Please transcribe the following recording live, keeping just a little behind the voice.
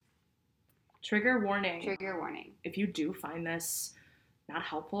Trigger warning. Trigger warning. If you do find this not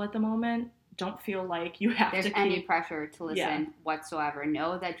helpful at the moment, don't feel like you have There's to any keep... pressure to listen whatsoever.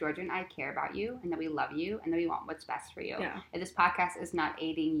 Know that Georgia and I care about you and that we love you and that we want what's best for you. Yeah. If this podcast is not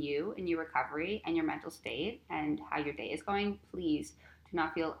aiding you in your recovery and your mental state and how your day is going, please do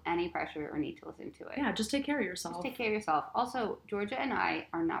not feel any pressure or need to listen to it. Yeah, just take care of yourself. Just take care of yourself. Also, Georgia and I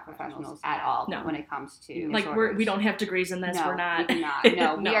are not professionals at all when it comes to like disorders. we don't have degrees in this. No, we're not. We do not.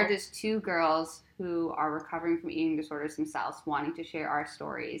 No, we are just two girls who are recovering from eating disorders themselves, wanting to share our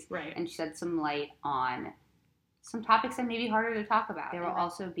stories and shed some light on some topics that may be harder to talk about. There will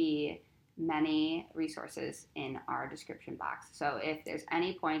also be many resources in our description box. So if there's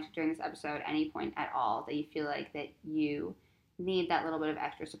any point during this episode, any point at all that you feel like that you need that little bit of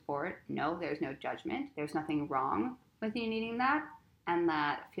extra support, no, there's no judgment. There's nothing wrong with you needing that, and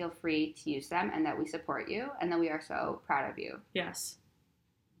that feel free to use them, and that we support you, and that we are so proud of you. Yes.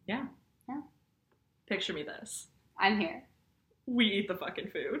 Yeah. Yeah. Picture me this. I'm here. We eat the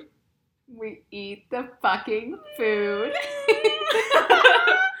fucking food. We eat the fucking food.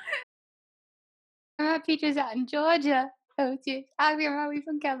 Peaches out in Georgia. Oh, geez. We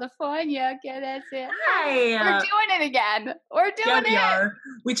from California. Okay, that's it. Hi. We're doing it again. We're doing we are.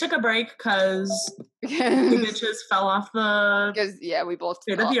 We took a break because we bitches fell off the we both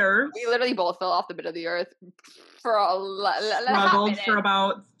bit of the earth. We literally both fell off the bit of the earth for a struggled for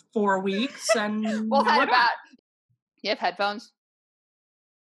about 4 weeks, and we'll had about. You have headphones?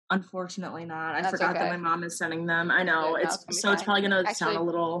 Unfortunately not. I forgot that my mom is sending them. I know. It's probably going to sound a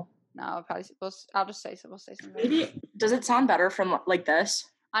little... No, probably. I'll just say so. We'll say something. Maybe does it sound better from like this?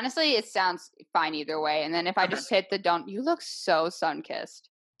 Honestly, it sounds fine either way. And then if I just hit the don't, you look so sun kissed.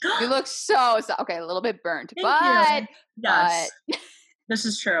 You look so okay, a little bit burnt, but yes, this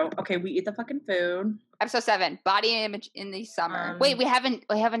is true. Okay, we eat the fucking food. Episode 7, body image in the summer. Wait, we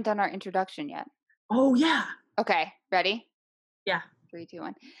haven't done our introduction yet. Oh yeah. Okay, ready? Yeah. 3, 2,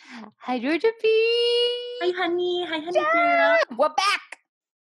 1. Hi, Georgia P. Hi, honey. Hi, honey girl. We're back.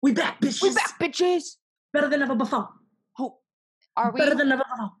 We back, bitches. We back, bitches. Better than ever before. Are we? Better than ever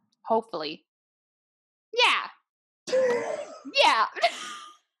before. Hopefully. Yeah. Yeah.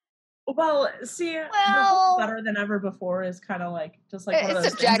 Well, see, better than ever before is kind of like just like one of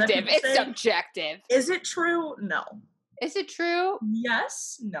those subjective. It's subjective. Is it true? No. Is it true?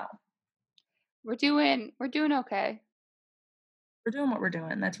 Yes. No. We're doing okay. We're doing what we're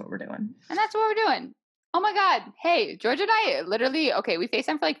doing. That's what we're doing. And that's what we're doing. Oh my God. Hey, Georgia and I literally, we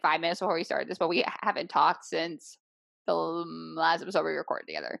FaceTimed for like 5 minutes before we started this, but we haven't talked since the last episode we recorded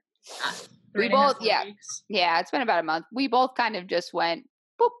together. We both, yeah, it's been about a month. We both kind of just went,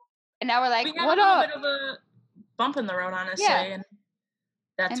 boop. And now we're like, what up? We had a bit of a bump in the road, honestly. Yeah. And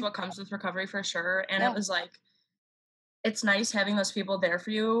that's what comes with recovery for sure. And it was like, it's nice having those people there for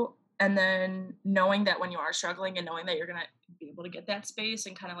you. And then knowing that when you are struggling and knowing that you're going to be able to get that space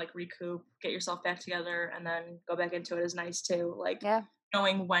and kind of like recoup, get yourself back together and then go back into it is nice too. Like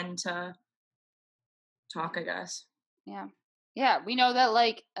knowing when to talk, I guess. Yeah. Yeah. We know that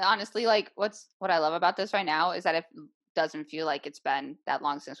like, honestly, like what I love about this right now is that it doesn't feel like it's been that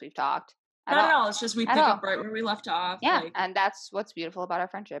long since we've talked. Not at all. It's just we pick up right where we left off. Yeah. And that's what's beautiful about our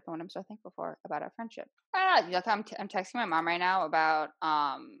friendship and what I'm so thankful for about our friendship. I'm texting my mom right now about,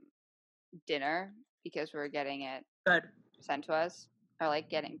 dinner because we're getting it sent to us or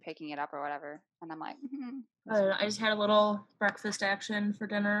like picking it up or whatever, and I'm like I just had a little breakfast action for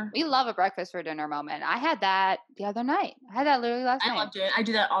dinner. We love a breakfast for dinner moment. I had that the other night. I had that literally last night. I loved it. I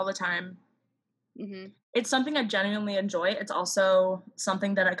do that all the time. It's something I genuinely enjoy. It's also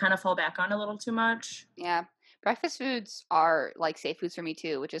something that I kind of fall back on a little too much. Yeah, breakfast foods are like safe foods for me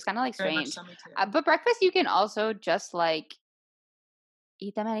too, which is kind of like strange. So, me too. But breakfast you can also just like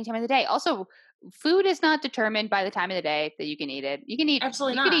eat them any time of the day. Also, food is not determined by the time of the day that you can eat it. You can eat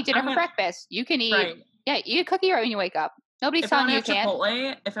absolutely you not. can eat dinner for breakfast. You can eat eat a cookie right when you wake up. Nobody's telling you can't.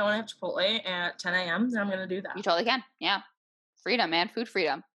 If I want to have Chipotle at 10 a.m., then I'm going to do that. You totally can. Yeah. Freedom, man. Food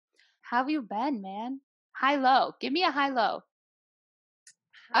freedom. How have you been, man? High low. Give me a high low.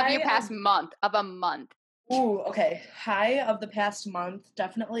 Of your past month. Of a month. Ooh, okay. High of the past month.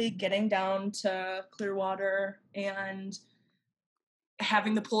 Definitely getting down to Clearwater and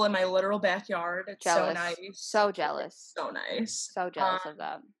having the pool in my literal backyard. It's so nice. So jealous. So nice. So jealous of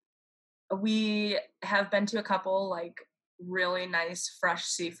that. We have been to a couple like really nice fresh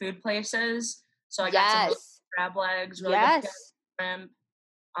seafood places. So I got some crab legs, really good shrimp.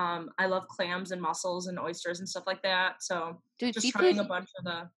 I love clams and mussels and oysters and stuff like that. So just trying a bunch of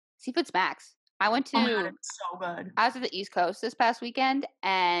the seafood smacks. I went to it's so good. I was at the East Coast this past weekend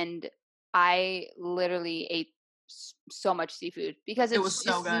and I literally ate so much seafood because it was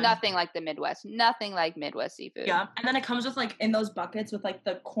so just good. Nothing like the Midwest. Nothing like Midwest seafood. Yeah, and then it comes with like in those buckets with like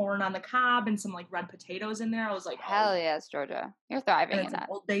the corn on the cob and some like red potatoes in there. I was like, hell yes, Georgia, you're thriving and it's in that.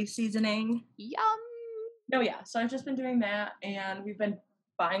 Old Bay seasoning. Yum. No, yeah. So I've just been doing that, and we've been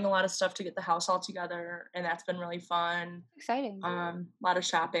buying a lot of stuff to get the house all together, and that's been really fun. Exciting. A lot of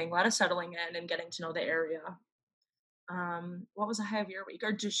shopping, a lot of settling in and getting to know the area. What was the high of your week,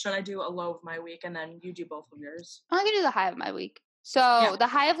 or should I do a low of my week and then you do both of yours? I'm gonna do the high of my week. So the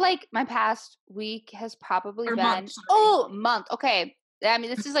high of like my past week has probably been month. Okay, I mean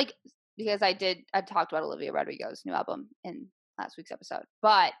this is like because I talked about Olivia Rodrigo's new album in last week's episode,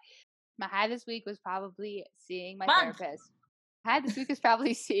 but my high this week was probably seeing my therapist. High this week was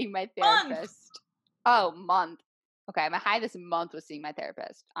probably seeing my therapist. Oh, month. Okay, my high this month was seeing my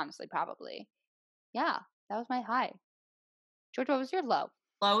therapist. Honestly, probably. Yeah, that was my high. George, what was your low?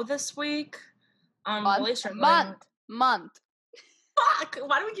 Low this week? Really struggling. Month. Fuck!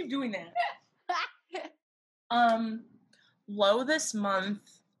 Why do we keep doing that? Low this month,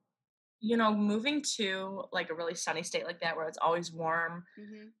 you know, moving to like a really sunny state like that where it's always warm,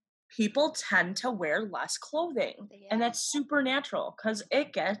 people tend to wear less clothing. And that's super natural because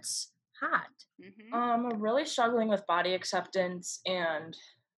it gets hot. I'm really struggling with body acceptance and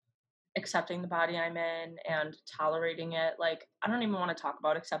accepting the body I'm in and tolerating it. Like, I don't even want to talk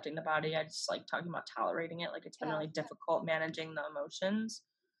about accepting the body. I just like talking about tolerating it. Like, it's been really difficult managing the emotions.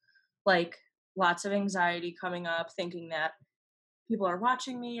 Like, lots of anxiety coming up, thinking that people are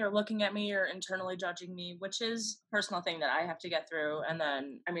watching me or looking at me or internally judging me, which is a personal thing that I have to get through. And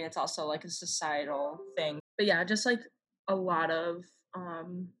then, I mean, it's also like a societal thing. But yeah, just like a lot of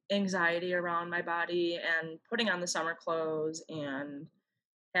anxiety around my body and putting on the summer clothes and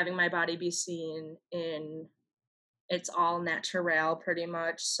having my body be seen in it's all natural pretty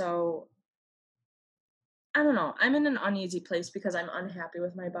much. So I don't know. I'm in an uneasy place because I'm unhappy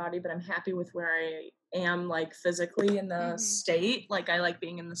with my body, but I'm happy with where I am like physically in the state. Like I like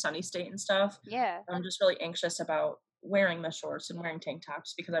being in the sunny state and stuff. Yeah. I'm just really anxious about wearing the shorts and wearing tank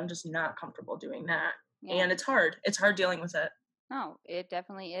tops because I'm just not comfortable doing that. Yeah. And it's hard. It's hard dealing with it. No, it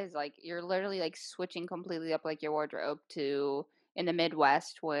definitely is. Like you're literally like switching completely up like your wardrobe to in the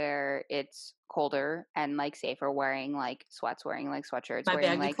Midwest where it's colder and like safer wearing like sweats, wearing like sweatshirts, my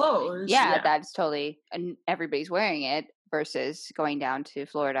wearing baggy like clothes. Yeah, that's totally and everybody's wearing it versus going down to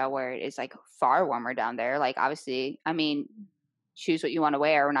Florida where it is like far warmer down there. Like obviously, I mean, choose what you want to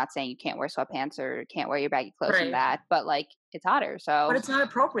wear. We're not saying you can't wear sweatpants or can't wear your baggy clothes and that, but like it's hotter. So but it's not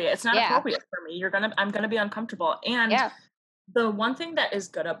appropriate. It's not appropriate for me. I'm gonna be uncomfortable. And the one thing that is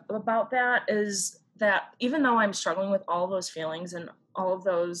good about that is that even though I'm struggling with all those feelings and all of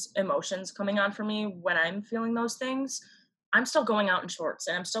those emotions coming on for me when I'm feeling those things, I'm still going out in shorts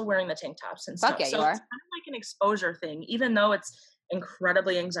and I'm still wearing the tank tops and stuff. So it's kind of like an exposure thing, even though it's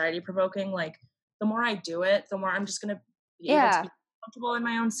incredibly anxiety provoking. Like the more I do it, the more I'm just going to be able to be comfortable in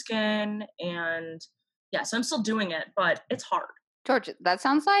my own skin. And so I'm still doing it, but it's hard. George, that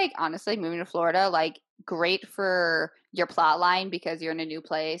sounds like honestly moving to Florida, like great for your plot line because you're in a new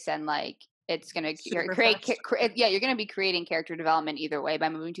place and like it's going to you're going to be creating character development either way by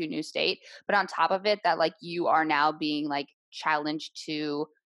moving to a new state. But on top of it, that like you are now being like challenged to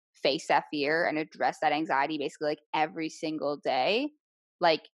face that fear and address that anxiety basically like every single day.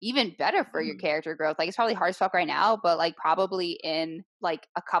 Like even better for your character growth. Like it's probably hard as fuck right now, but like probably in like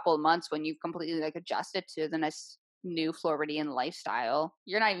a couple of months when you've completely like adjusted to the new Floridian lifestyle,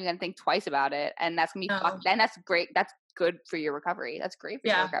 you're not even gonna think twice about it, and that's gonna be then that's great. That's good for your recovery. That's great for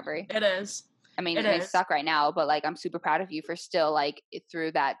your recovery. It is. I mean, it may suck right now, but like I'm super proud of you for still like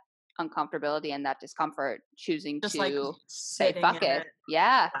through that uncomfortability and that discomfort, choosing just to like say fuck it.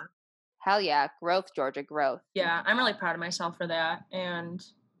 Yeah. Hell yeah, growth, Georgia, growth. Yeah, I'm really proud of myself for that, and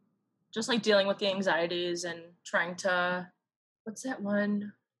just like dealing with the anxieties and trying to. What's that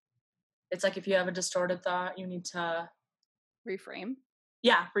one? It's like if you have a distorted thought, you need to reframe.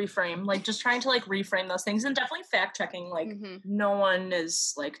 Yeah, reframe. Like just trying to like reframe those things and definitely fact checking. Like no one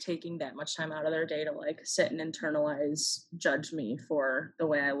is like taking that much time out of their day to like sit and internalize, judge me for the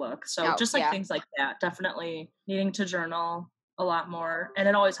way I look. So just like things like that, definitely needing to journal a lot more. And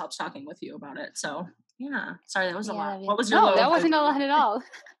it always helps talking with you about it. So yeah, sorry, that was a lot. What was your low? That wasn't a lot at all.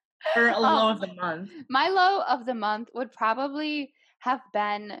 Or a low of the month. My low of the month would probably have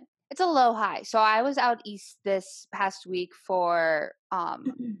been, it's a low high. So I was out east this past week for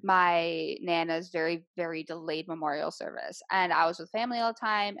my Nana's very, very delayed memorial service. And I was with family all the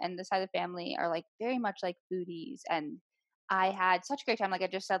time. And this side of the family are like very much like foodies. And I had such a great time. Like I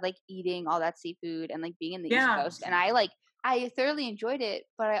just said, like eating all that seafood and like being in the East Coast. And I thoroughly enjoyed it.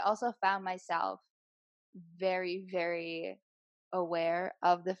 But I also found myself very, very aware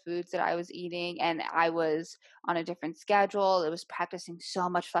of the foods that I was eating, and I was on a different schedule. It was practicing so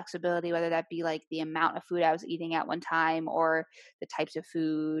much flexibility, whether that be like the amount of food I was eating at one time or the types of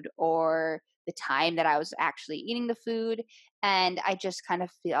food or the time that I was actually eating the food. And I just kind of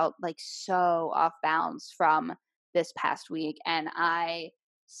felt like so off balance from this past week. And I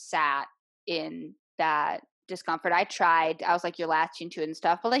sat in that discomfort. I was like, you're latching to it and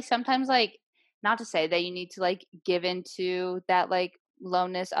stuff. But like sometimes like not to say that you need to like give into that like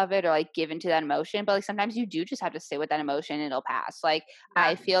lowness of it or like give into that emotion, but like sometimes you do just have to sit with that emotion and it'll pass. Like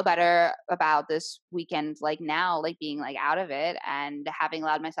I feel better about this weekend like now, like being like out of it and having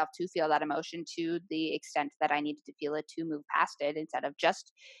allowed myself to feel that emotion to the extent that I needed to feel it to move past it instead of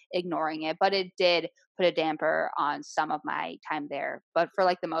just ignoring it. But it did put a damper on some of my time there. But for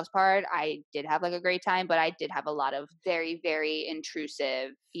like the most part, I did have like a great time, but I did have a lot of very, very intrusive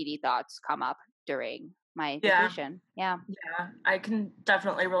ED thoughts come up during my vacation. Yeah. Yeah, I can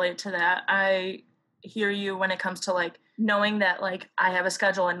definitely relate to that. I hear you when it comes to like knowing that like I have a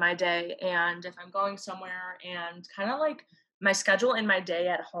schedule in my day, and if I'm going somewhere and kind of like my schedule in my day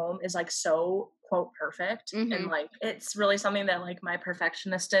at home is like so quote perfect, and like it's really something that like my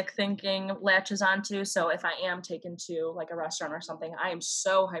perfectionistic thinking latches onto. So if I am taken to like a restaurant or something, I am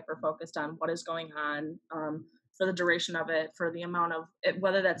so hyper focused on what is going on, for the duration of it, for the amount of it,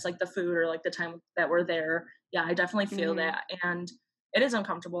 whether that's like the food or like the time that we're there. Yeah, I definitely feel that. And it is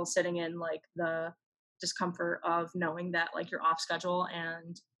uncomfortable sitting in like the discomfort of knowing that like you're off schedule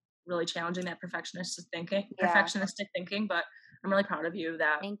and really challenging that perfectionistic thinking. But I'm really proud of you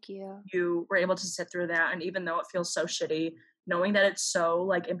that Thank you. You were able to sit through that. And even though it feels so shitty, knowing that it's so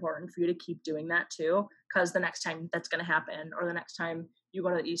like important for you to keep doing that too, because the next time that's going to happen, or the next time you go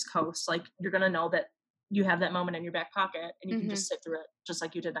to the East Coast, like you're going to know that you have that moment in your back pocket and you can just sit through it just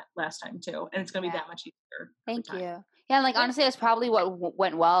like you did that last time too. And it's going to be that much easier. Thank you. Yeah. Like, honestly, that's probably what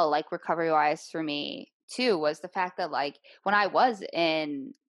went well, like recovery wise for me too, was the fact that like when I was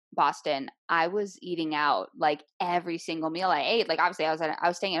in Boston, I was eating out like every single meal I ate. Like obviously I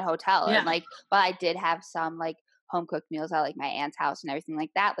was staying at a hotel and like, but I did have some like home cooked meals at like my aunt's house and everything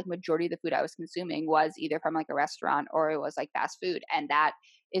like that. Like majority of the food I was consuming was either from like a restaurant or it was like fast food. And that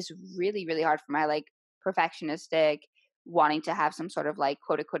is really, really hard for my like perfectionistic wanting to have some sort of like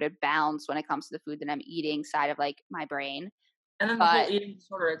quote unquote balance when it comes to the food that I'm eating side of like my brain. And then the whole eating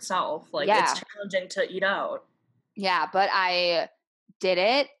disorder itself, like it's challenging to eat out. Yeah, but I did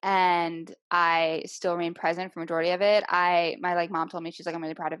it and I still remain present for majority of it. My like mom told me, she's like, I'm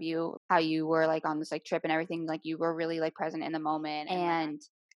really proud of you, how you were like on this like trip and everything. Like you were really like present in the moment. And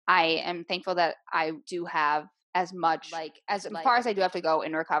I am thankful that I do have as much like as far as I do have to go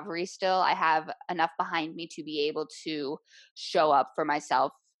in recovery still, I have enough behind me to be able to show up for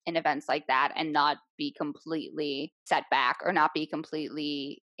myself in events like that and not be completely set back or not be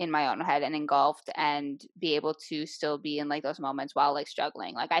completely in my own head and engulfed and be able to still be in like those moments while like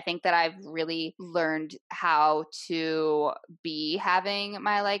struggling. Like I think that I've really learned how to be having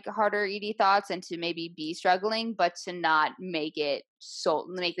my like harder ED thoughts and to maybe be struggling, but to not make it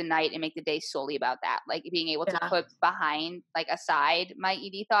make the night and make the day solely about that. Like being able to put behind like aside my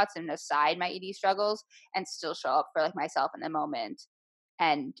ED thoughts and aside my ED struggles and still show up for like myself in the moment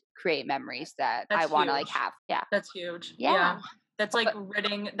and create memories that I want to like have. Yeah. That's huge. Yeah. That's like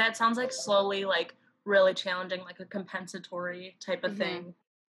ridding, that sounds like slowly like really challenging, like a compensatory type of thing.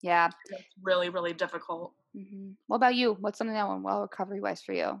 Yeah. It's really, really difficult. What about you? What's something that went well recovery wise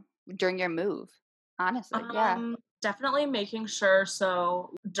for you during your move? Honestly. Definitely making sure.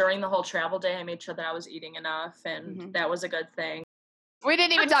 So during the whole travel day, I made sure that I was eating enough, and that was a good thing. We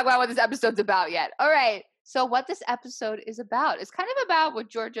didn't even talk about what this episode's about yet. All right. So what this episode is about is kind of about what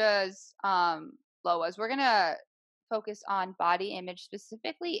Georgia's flow was. We're gonna focus on body image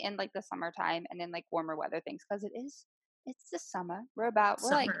specifically in like the summertime and in like warmer weather things because it's the summer. We're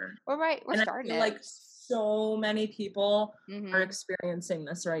starting it. Like so many people are experiencing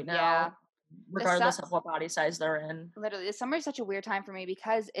this right now. Regardless of what body size they're in. Literally, the summer is such a weird time for me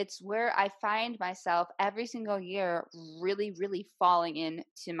because it's where I find myself every single year really, really falling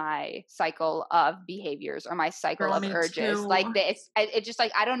into my cycle of behaviors or my cycle of urges. Too. Like it's just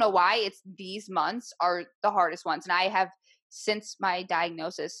like, I don't know why it's these months are the hardest ones. And I have, since my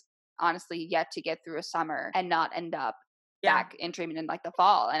diagnosis, honestly, yet to get through a summer and not end up back in treatment in like the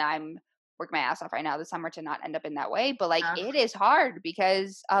fall. And I'm work my ass off right now this summer to not end up in that way, but like it is hard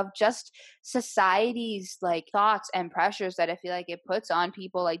because of just society's like thoughts and pressures that I feel like it puts on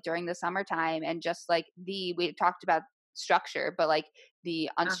people like during the summertime, and just like we talked about structure, but like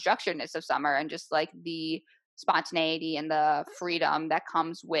the unstructuredness of summer and just like the spontaneity and the freedom that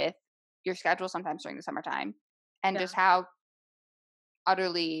comes with your schedule sometimes during the summertime, and just how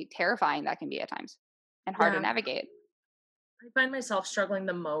utterly terrifying that can be at times and hard to navigate. I find myself struggling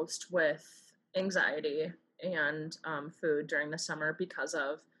the most with anxiety and food during the summer because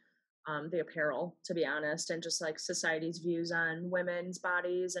of the apparel, to be honest, and just like society's views on women's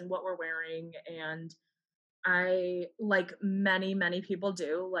bodies and what we're wearing. And I, like many people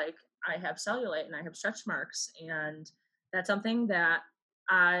do, like I have cellulite and I have stretch marks, and that's something that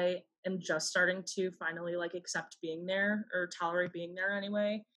I am just starting to finally like accept being there or tolerate being there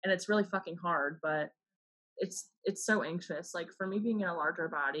anyway. And it's really fucking hard, but it's so anxious. Like for me being in a larger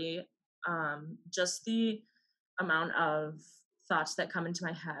body, just the amount of thoughts that come into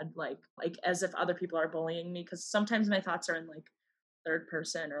my head, like as if other people are bullying me, because sometimes my thoughts are in like third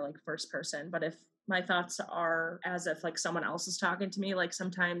person or like first person, but if my thoughts are as if like someone else is talking to me, like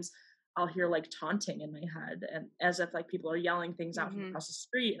sometimes I'll hear like taunting in my head and as if like people are yelling things out from across the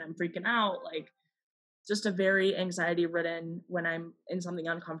street and I'm freaking out. Like just a very anxiety ridden when I'm in something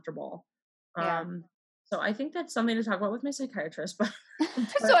uncomfortable. So I think that's something to talk about with my psychiatrist. But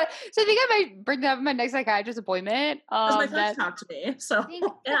so I think I might bring up my next psychiatrist appointment. Because my friends talk to me. So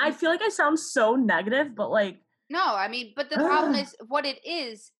and I feel like I sound so negative, but like no, I mean, but the problem is what it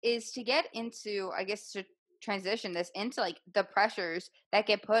is to get into, I guess, to transition this into like the pressures that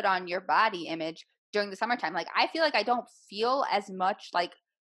get put on your body image during the summertime. Like I feel like I don't feel as much like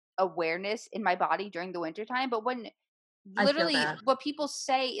awareness in my body during the wintertime, but when literally what people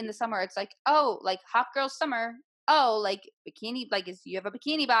say in the summer, it's like, oh, like hot girl summer, oh, like bikini, like is you have a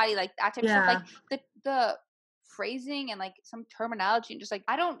bikini body, like that type of stuff. Like the phrasing and like some terminology and just like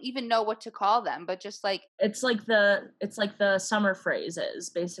I don't even know what to call them, but just like it's like the summer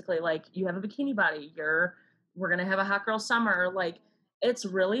phrases, basically like you have a bikini body, we're gonna have a hot girl summer. Like it's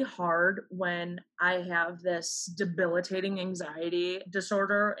really hard when I have this debilitating anxiety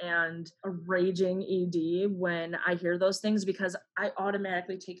disorder and a raging ED when I hear those things, because I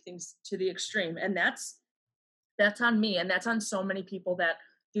automatically take things to the extreme. And that's on me. And that's on so many people that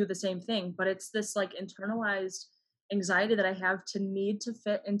do the same thing. But it's this like internalized anxiety that I have to need to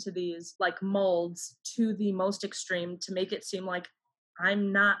fit into these like molds to the most extreme to make it seem like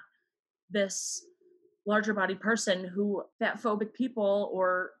I'm not this larger body person who fat phobic people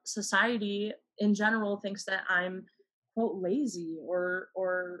or society in general thinks that I'm quote lazy or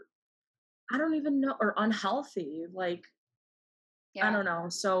I don't even know, or unhealthy. Like I don't know.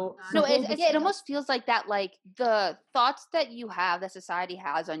 So no, it almost feels like that, like the thoughts that you have that society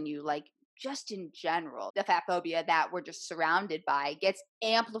has on you, like just in general, the fat phobia that we're just surrounded by gets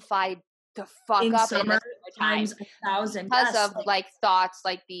amplified to fuck in up summer, in the times 1,000 because of like thoughts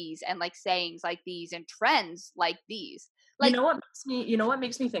like these and like sayings like these and trends like these. Like you know what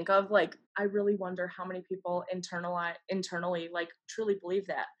makes me think of, like I really wonder how many people internally like truly believe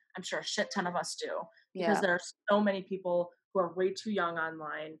that. I'm sure a shit ton of us do, because there are so many people who are way too young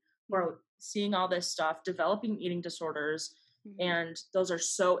online, who are seeing all this stuff, developing eating disorders, and those are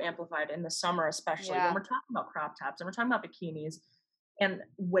so amplified in the summer, especially when we're talking about crop tops and we're talking about bikinis and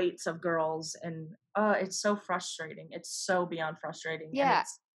weights of girls. And it's so frustrating. It's so beyond frustrating. And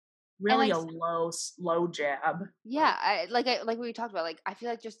it's really like, a low jab. Like we talked about, like I feel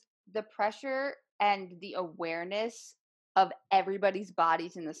like just the pressure and the awareness of everybody's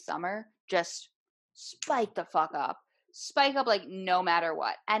bodies in the summer just spike the fuck up. Spike up like no matter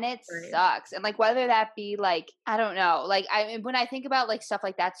what, and it sucks. And like whether that be like I don't know, like when I think about like stuff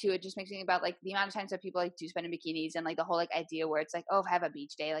like that too, it just makes me think about like the amount of times that people like do spend in bikinis, and like the whole like idea where it's like, oh, if I have a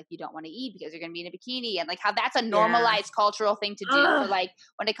beach day, like you don't want to eat because you're gonna be in a bikini, and like how that's a normalized cultural thing to do for like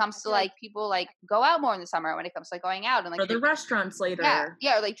when it comes to like people like go out more in the summer when it comes to like going out and like or the restaurants later.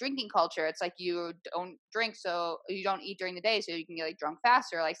 Or like drinking culture. It's like you don't drink, so you don't eat during the day, so you can get like drunk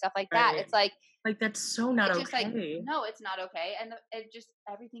faster, like stuff like that. It's like that's so not okay. Just like, no, it's not okay. And it just,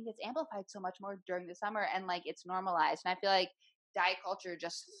 everything gets amplified so much more during the summer, and like it's normalized. And I feel like diet culture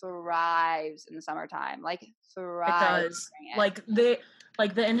just thrives in the summertime. Like thrives. It does.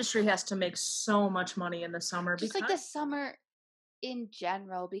 Like the industry has to make so much money in the summer. Just like the summer in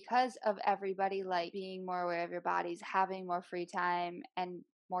general, because of everybody like being more aware of your bodies, having more free time and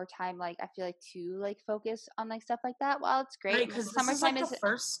more time, like I feel like to like focus on like stuff like that. While it's great, because summertime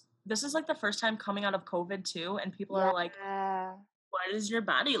this is like the first time coming out of COVID too, and people are like, what does your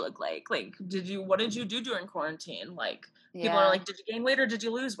body look like? Like, what did you do during quarantine? Like, people are like, did you gain weight or did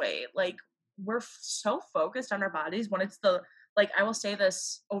you lose weight? Like, we're so focused on our bodies when it's like, I will say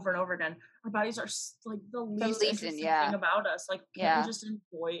this over and over again, our bodies are like the least interesting thing about us. Like, can't we just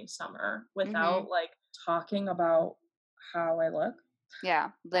enjoy summer without like talking about how I look? Yeah,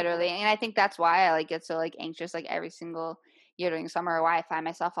 literally. And I think that's why I like get so like anxious like every single here during summer, why I find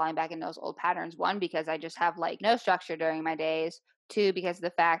myself falling back in those old patterns. One, because I just have like no structure during my days. Two, because of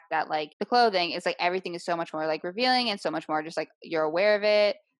the fact that like the clothing is like everything is so much more like revealing and so much more just like you're aware of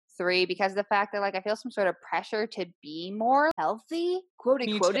it. Three, because of the fact that like I feel some sort of pressure to be more healthy, quote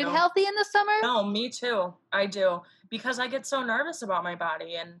unquote, healthy in the summer. No, me too. I do, because I get so nervous about my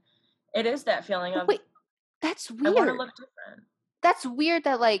body, and it is that feeling of wait, that's weird. I want to look different. That's weird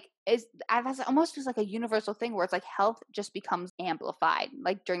that like I've almost feels like a universal thing where it's like health just becomes amplified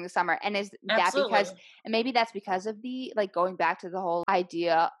like during the summer. And is that because, and maybe that's because of the like going back to the whole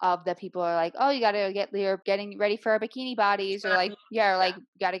idea of that people are like, oh, you gotta you're getting ready for our bikini bodies, or like or like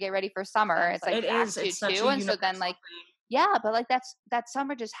gotta get ready for summer. It's like it's such too. And so then like but like that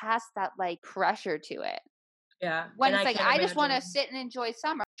summer just has that like pressure to it. Yeah. When it's like, I just want to sit and enjoy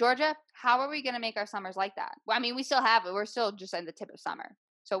summer. Georgia, how are we going to make our summers like that? Well, I mean, we still have it. We're still just in the tip of summer.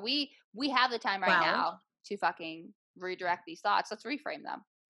 So we have the time right now to fucking redirect these thoughts. Let's reframe them.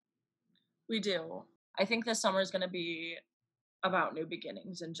 We do. I think this summer is going to be about new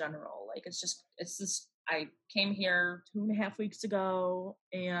beginnings in general. Like, it's this, I came here 2.5 weeks ago,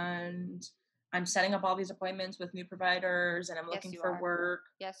 and I'm setting up all these appointments with new providers, and I'm looking for work.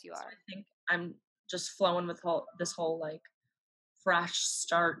 Yes, you are. So I think I'm just flowing with this whole like fresh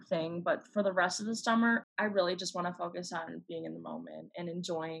start thing. But for the rest of the summer, I really just want to focus on being in the moment and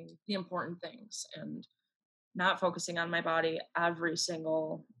enjoying the important things, and not focusing on my body every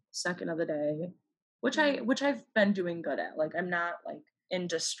single second of the day, which I've been doing good at. Like, I'm not like in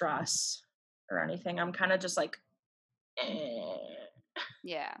distress or anything. I'm kind of just like,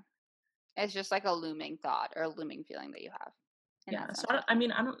 Yeah. It's just like a looming thought or a looming feeling that you have. Yeah. So I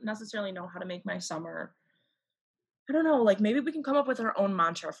don't necessarily know how to make my summer. I don't know. Like, maybe we can come up with our own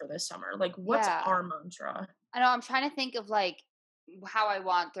mantra for this summer. Like, what's our mantra? I know. I'm trying to think of like how I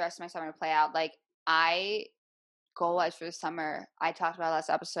want the rest of my summer to play out. Like, goal-wise for the summer, I talked about last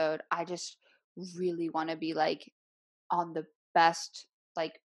episode, I just really want to be like on the best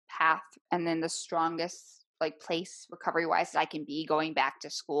like path and then the strongest like place recovery-wise that I can be going back to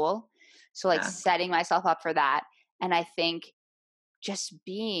school. So like setting myself up for that. And I think just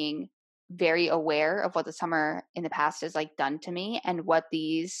being very aware of what the summer in the past has like done to me and what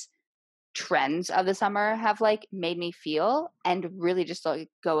these trends of the summer have like made me feel, and really just like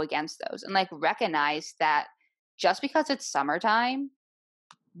go against those and like recognize that just because it's summertime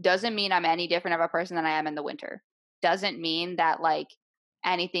doesn't mean I'm any different of a person than I am in the winter. Doesn't mean that like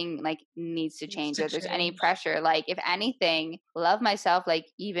anything like needs to change or there's any pressure. Like, if anything, love myself like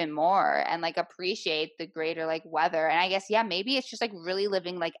even more and like appreciate the greater like weather. And I guess maybe it's just like really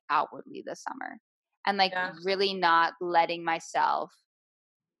living like outwardly this summer and like really not letting myself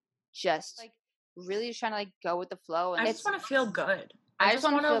just like really just trying to like go with the flow. And I just want to feel good. I just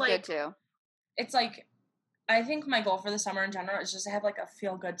want to feel like, good too. It's like, I think my goal for the summer in general is just to have like a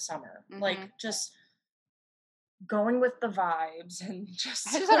feel good summer. Mm-hmm. Like, just going with the vibes and just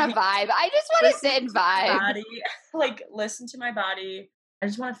I just want to vibe. I just want to sit and vibe. Body, like, listen to my body. I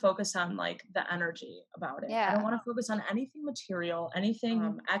just want to focus on like the energy about it. I don't want to focus on anything material,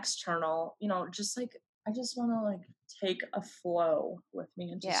 anything external, just like, I just want to like take a flow with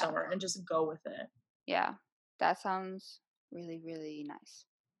me into summer and just go with it. Yeah. That sounds really, really nice.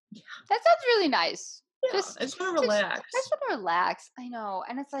 Yeah. That sounds really nice. Yeah, I just want to relax. I just want to relax. I know.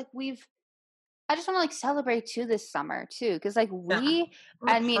 And it's like I just want to like celebrate too this summer too. Cause like to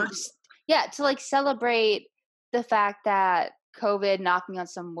like celebrate the fact that COVID, knocking on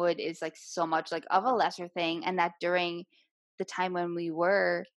some wood, is like so much like of a lesser thing. And that during the time when we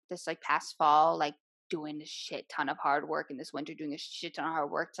were this like past fall, like doing a shit ton of hard work, and this winter doing a shit ton of hard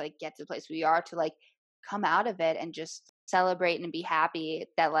work to like get to the place we are, to like come out of it and just celebrate and be happy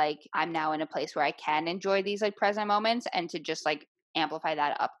that like I'm now in a place where I can enjoy these like present moments, and to just like amplify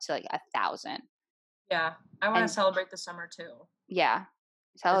that up to like 1,000. Yeah, I want to celebrate the summer too. Yeah,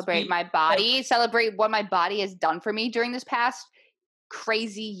 celebrate my body, celebrate what my body has done for me during this past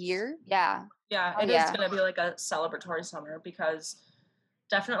crazy year. Yeah, it is going to be like a celebratory summer, because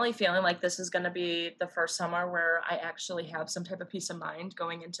definitely feeling like this is going to be the first summer where I actually have some type of peace of mind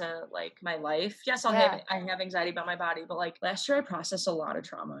going into like my life. Yes, I have anxiety about my body, but like last year I processed a lot of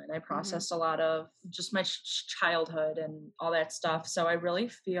trauma, and I processed a lot of just my childhood and all that stuff. So I really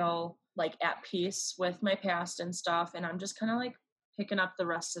feel like at peace with my past and stuff. And I'm just kind of like picking up the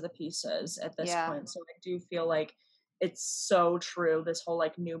rest of the pieces at this point. So I do feel like it's so true, this whole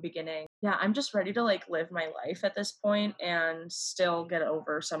like new beginning. Yeah, I'm just ready to like live my life at this point and still get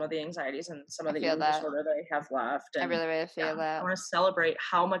over some of the anxieties and some of the eating disorder that I have left. And I really, really feel that. I want to celebrate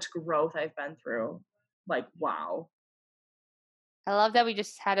how much growth I've been through. Like, wow. I love that we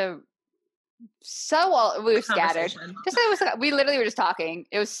just had a we were scattered. We literally were just talking.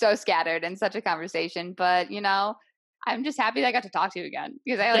 It was so scattered and such a conversation. But I'm just happy that I got to talk to you again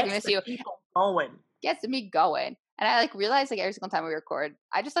because I miss you. Gets me going. And I realize every single time we record,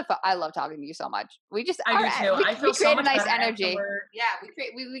 I love talking to you so much. We just I do too. We create a nice energy. Yeah,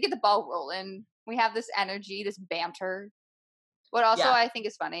 we get the ball rolling. We have this energy, this banter. What also I think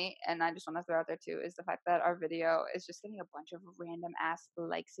is funny, and I just want to throw out there too, is the fact that our video is just getting a bunch of random ass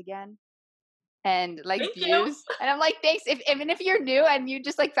likes again. And Thank views. You. And I'm thanks. Even if you're new and you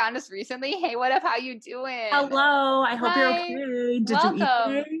just found us recently, hey, what up? How you doing? Hello. I hope you're okay. Did Welcome.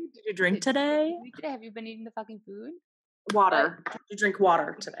 you eat today? Did you drink today? Have you been eating the fucking food? Water. Did you drink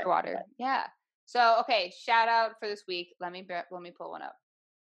water today? Water. Yeah. So okay, shout out for this week. Let me pull one up.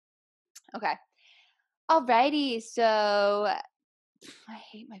 Okay. Alrighty. So I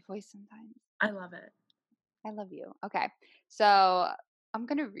hate my voice sometimes. I love it. I love you. Okay. So I'm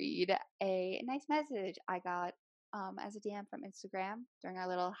going to read a nice message I got as a DM from Instagram during our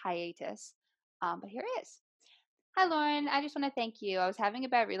little hiatus. But here it is. Hi, Lauren. I just want to thank you. I was having a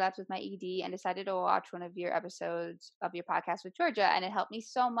bad relapse with my ED and decided to watch one of your episodes of your podcast with Georgia, and it helped me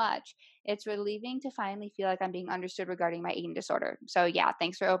so much. It's relieving to finally feel like I'm being understood regarding my eating disorder. So, yeah,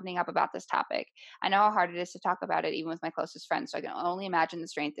 thanks for opening up about this topic. I know how hard it is to talk about it, even with my closest friends, so I can only imagine the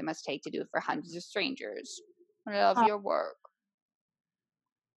strength it must take to do it for hundreds of strangers. I love your work.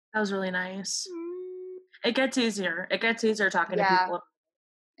 That was really nice. It gets easier. It gets easier talking to people.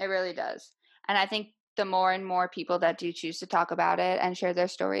 It really does. And I think the more and more people that do choose to talk about it and share their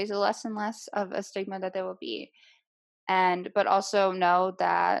stories, the less and less of a stigma that there will be. But also know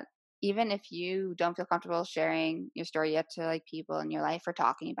that even if you don't feel comfortable sharing your story yet to people in your life or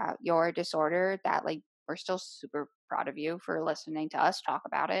talking about your disorder, that we're still super proud of you for listening to us talk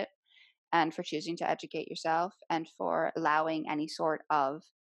about it and for choosing to educate yourself and for allowing any sort of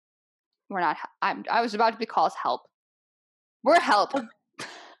I was about to be called help. We're help.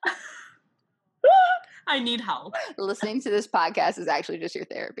 I need help. Listening to this podcast is actually just your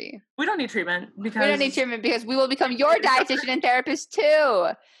therapy. We don't need treatment because we will become your dietitian and therapist too.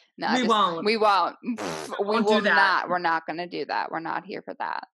 No, we won't. We won't. We will not. We're not going to do that. We're not here for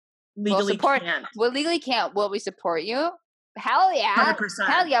that. Legally can't. We legally can't. Will we support you? Hell yeah. 100%.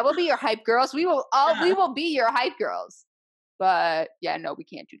 Hell yeah. We'll be your hype girls. We will we will be your hype girls. But yeah, no, we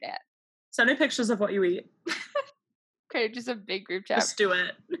can't do that. Send me pictures of what you eat. Okay, just a big group chat. Just do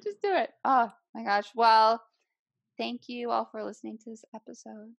it. Just do it. Oh my gosh. Well, thank you all for listening to this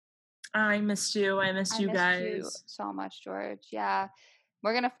episode. I missed you. I missed you guys. You so much, George. Yeah.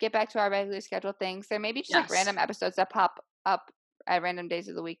 We're going to get back to our regularly scheduled things. There may be just random episodes that pop up at random days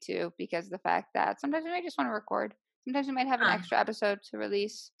of the week too, because of the fact that sometimes we might just want to record. Sometimes we might have an extra episode to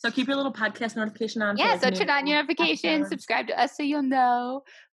release. So keep your little podcast notification on. Yeah, so turn on your notifications, subscribe to us so you'll know.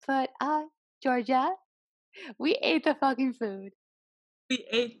 But Georgia, we ate the fucking food. We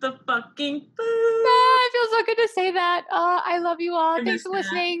ate the fucking food. It feels so good to say that. I love you all. Thanks for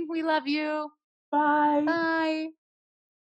listening. We love you. Bye. Bye.